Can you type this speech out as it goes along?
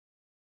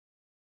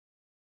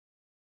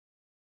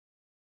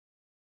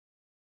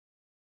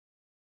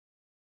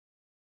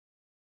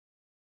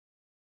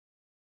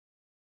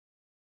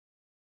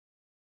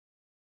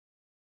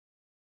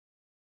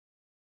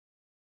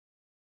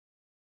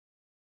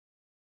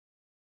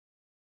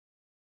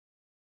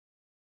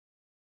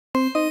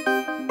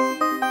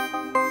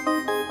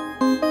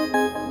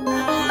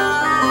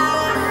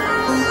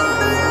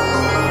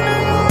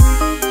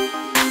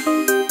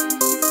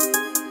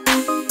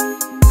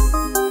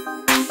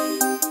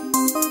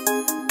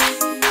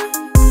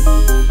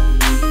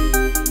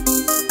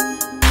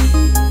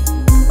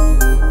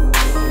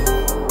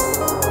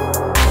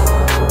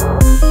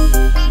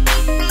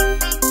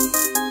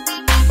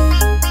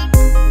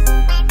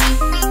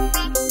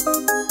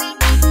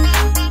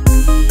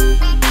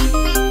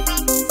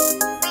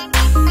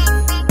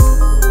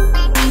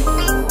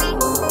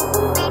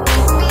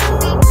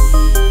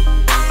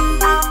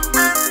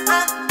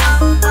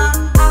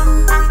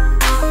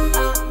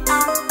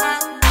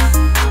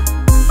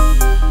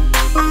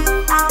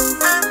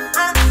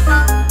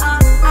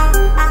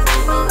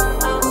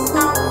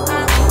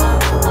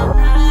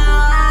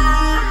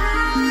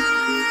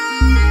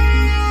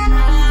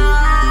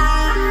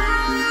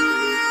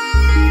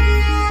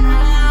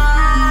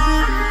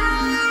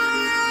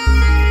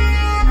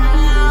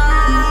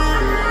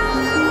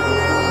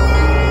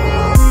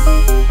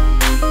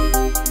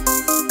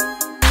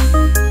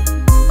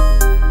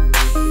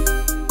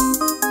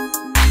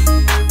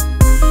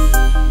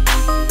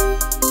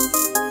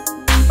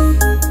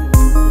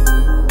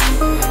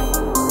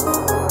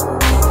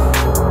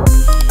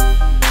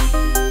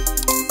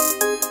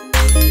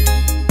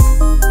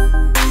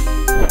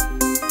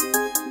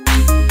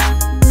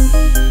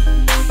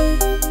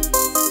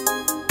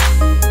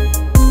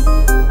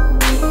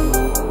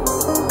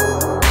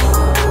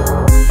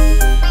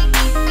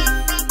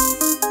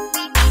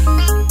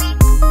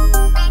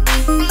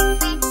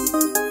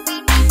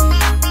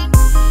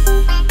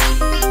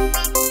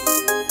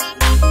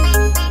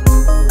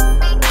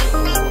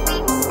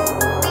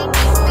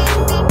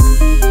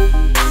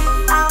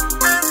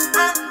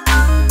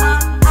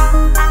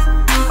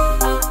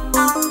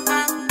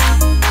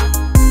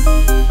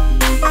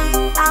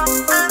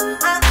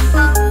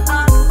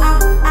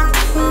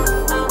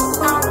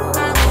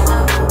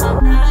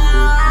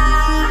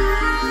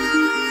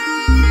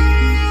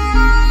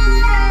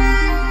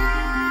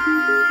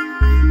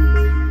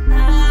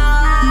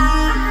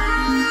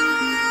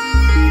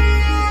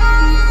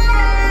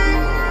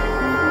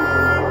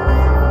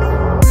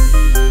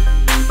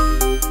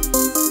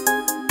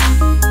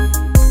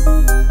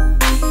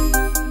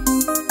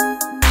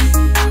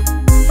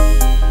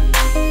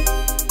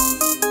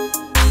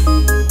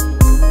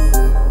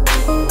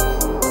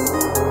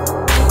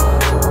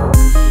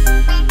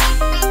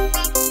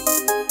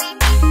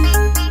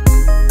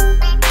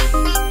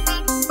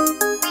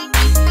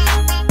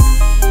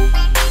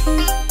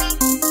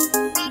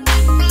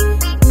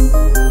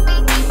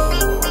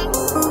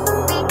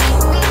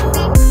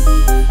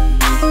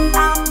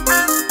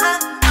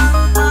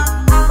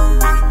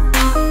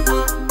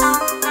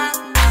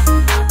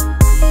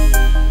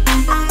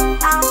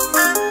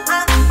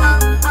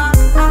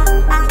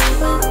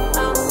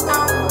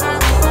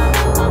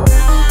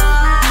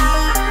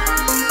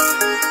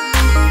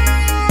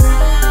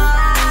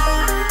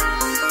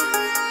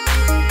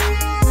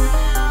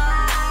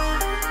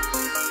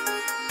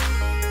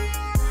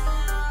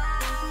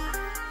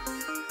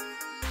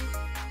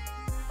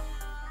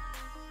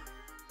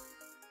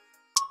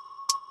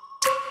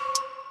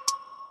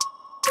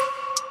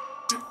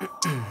I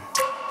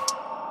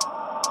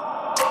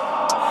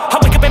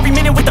wake up every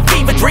minute with the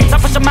fever dreams. I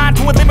push my mind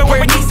to a limit where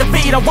it needs to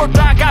feed. I work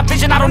blind, got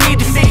vision I don't need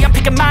to see. I'm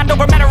picking mind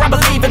over matter, I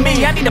believe in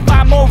me. I need to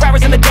find more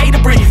hours in the day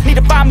to breathe. Need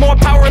to find more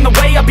power in the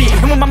way I be.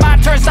 And when my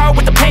mind turns sour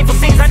with the painful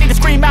scenes, I need to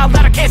scream out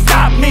loud, I can't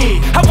stop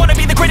me. I wanna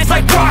be the greatest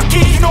like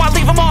Rocky. You know I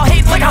leave them all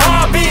hating like a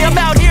hobby. I'm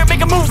out here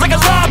making moves like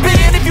a lobby.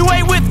 And if you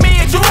ain't with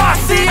me, it's your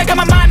loss, see. I got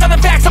my mind on the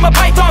facts, I'm a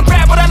python